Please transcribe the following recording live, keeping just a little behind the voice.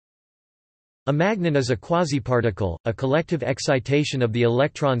A magnon is a quasiparticle, a collective excitation of the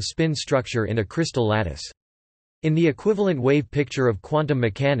electron spin structure in a crystal lattice. In the equivalent wave picture of quantum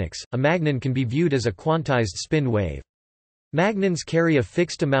mechanics, a magnon can be viewed as a quantized spin wave. Magnons carry a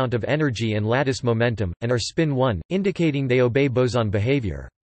fixed amount of energy and lattice momentum, and are spin 1, indicating they obey boson behavior.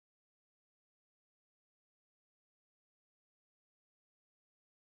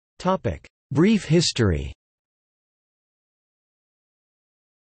 Brief history.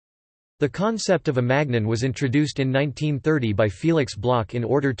 The concept of a magnon was introduced in 1930 by Felix Bloch in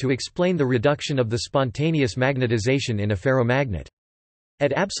order to explain the reduction of the spontaneous magnetization in a ferromagnet.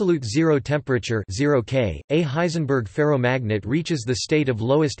 At absolute zero temperature 0 K, a Heisenberg ferromagnet reaches the state of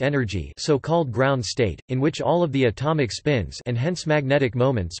lowest energy, so-called ground state, in which all of the atomic spins and hence magnetic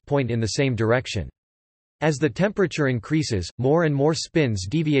moments point in the same direction. As the temperature increases, more and more spins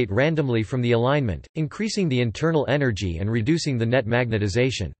deviate randomly from the alignment, increasing the internal energy and reducing the net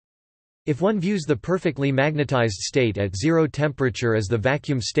magnetization. If one views the perfectly magnetized state at zero temperature as the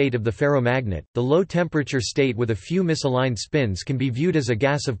vacuum state of the ferromagnet, the low-temperature state with a few misaligned spins can be viewed as a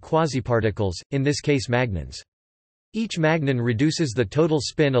gas of quasiparticles, in this case magnons. Each magnon reduces the total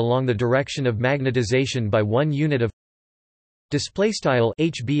spin along the direction of magnetization by 1 unit of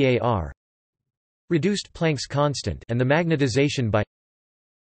ℏ reduced Planck's constant and the magnetization by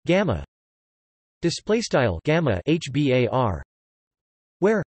gamma ℏ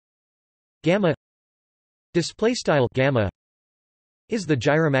where gamma is the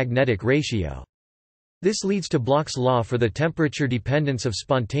gyromagnetic ratio. This leads to Bloch's law for the temperature dependence of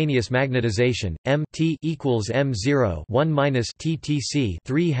spontaneous magnetization. T equals m0 1 minus ttc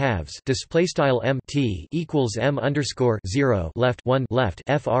 3/2 display style T equals m_0 left 1 left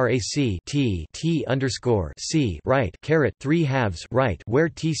frac T right caret 3/2 right, where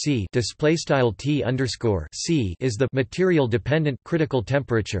Tc display style T_c is the material dependent critical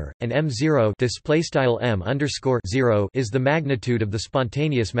temperature, and m0 display style m_0 is the magnitude of the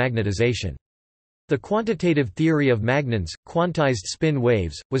spontaneous magnetization. The quantitative theory of magnons, quantized spin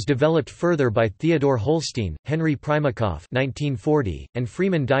waves, was developed further by Theodore Holstein, Henry Primakoff (1940), and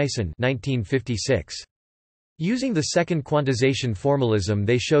Freeman Dyson (1956). Using the second quantization formalism,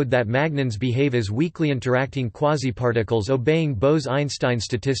 they showed that magnons behave as weakly interacting quasiparticles obeying Bose-Einstein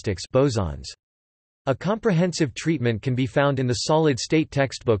statistics bosons. A comprehensive treatment can be found in the solid-state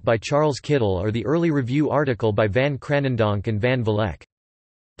textbook by Charles Kittel or the early review article by van Kranendonk and van Vleck.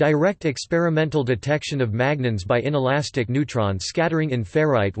 Direct experimental detection of magnons by inelastic neutron scattering in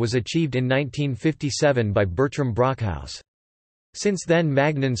ferrite was achieved in 1957 by Bertram Brockhaus. Since then,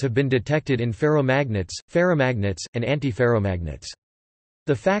 magnons have been detected in ferromagnets, ferromagnets, and antiferromagnets.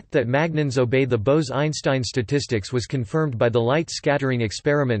 The fact that magnons obey the Bose-Einstein statistics was confirmed by the light scattering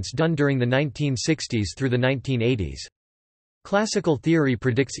experiments done during the 1960s through the 1980s. Classical theory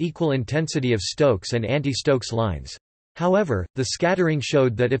predicts equal intensity of Stokes and anti-Stokes lines. However, the scattering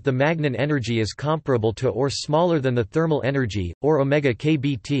showed that if the magnon energy is comparable to or smaller than the thermal energy, or omega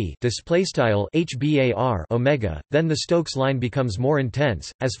kBt ℏ omega, then the Stokes line becomes more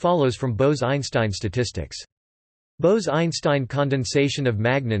intense, as follows from Bose-Einstein statistics. Bose-Einstein condensation of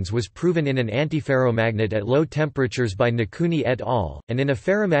magnons was proven in an antiferromagnet at low temperatures by Nikuni et al., and in a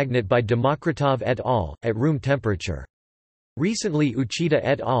ferromagnet by Demokritov et al., at room temperature. Recently Uchida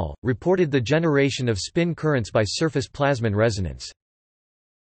et al. Reported the generation of spin currents by surface plasmon resonance.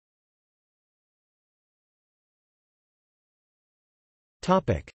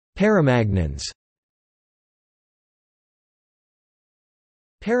 Paramagnons.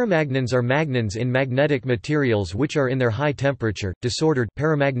 Paramagnons are magnons in magnetic materials which are in their high temperature, disordered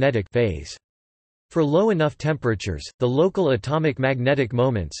paramagnetic phase. For low enough temperatures, the local atomic magnetic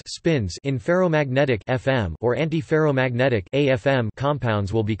moments spins in ferromagnetic FM or antiferromagnetic AFM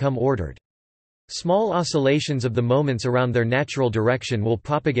compounds will become ordered. Small oscillations of the moments around their natural direction will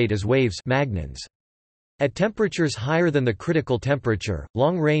propagate as waves magnons. At temperatures higher than the critical temperature,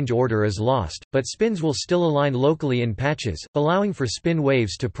 long-range order is lost, but spins will still align locally in patches, allowing for spin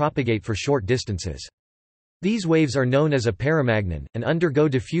waves to propagate for short distances. These waves are known as a paramagnon, and undergo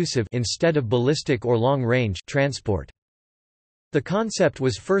diffusive instead of ballistic or long-range transport. The concept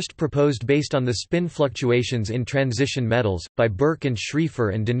was first proposed based on the spin fluctuations in transition metals, by Burke and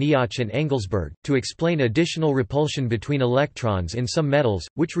Schrieffer and Deniach and Engelsberg, to explain additional repulsion between electrons in some metals,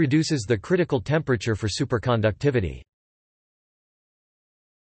 which reduces the critical temperature for superconductivity.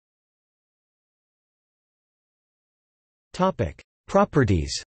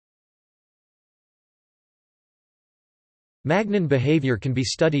 Properties. Magnon behavior can be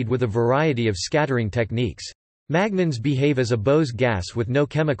studied with a variety of scattering techniques. Magnons behave as a Bose gas with no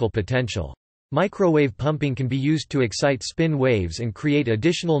chemical potential. Microwave pumping can be used to excite spin waves and create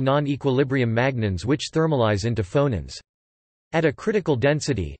additional non-equilibrium magnons which thermalize into phonons. At a critical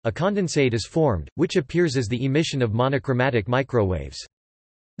density, a condensate is formed, which appears as the emission of monochromatic microwaves.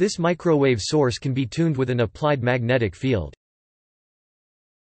 This microwave source can be tuned with an applied magnetic field.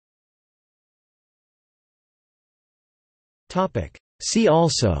 See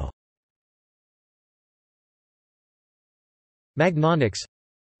also: Magnonics,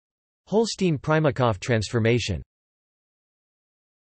 Holstein-Primakov transformation.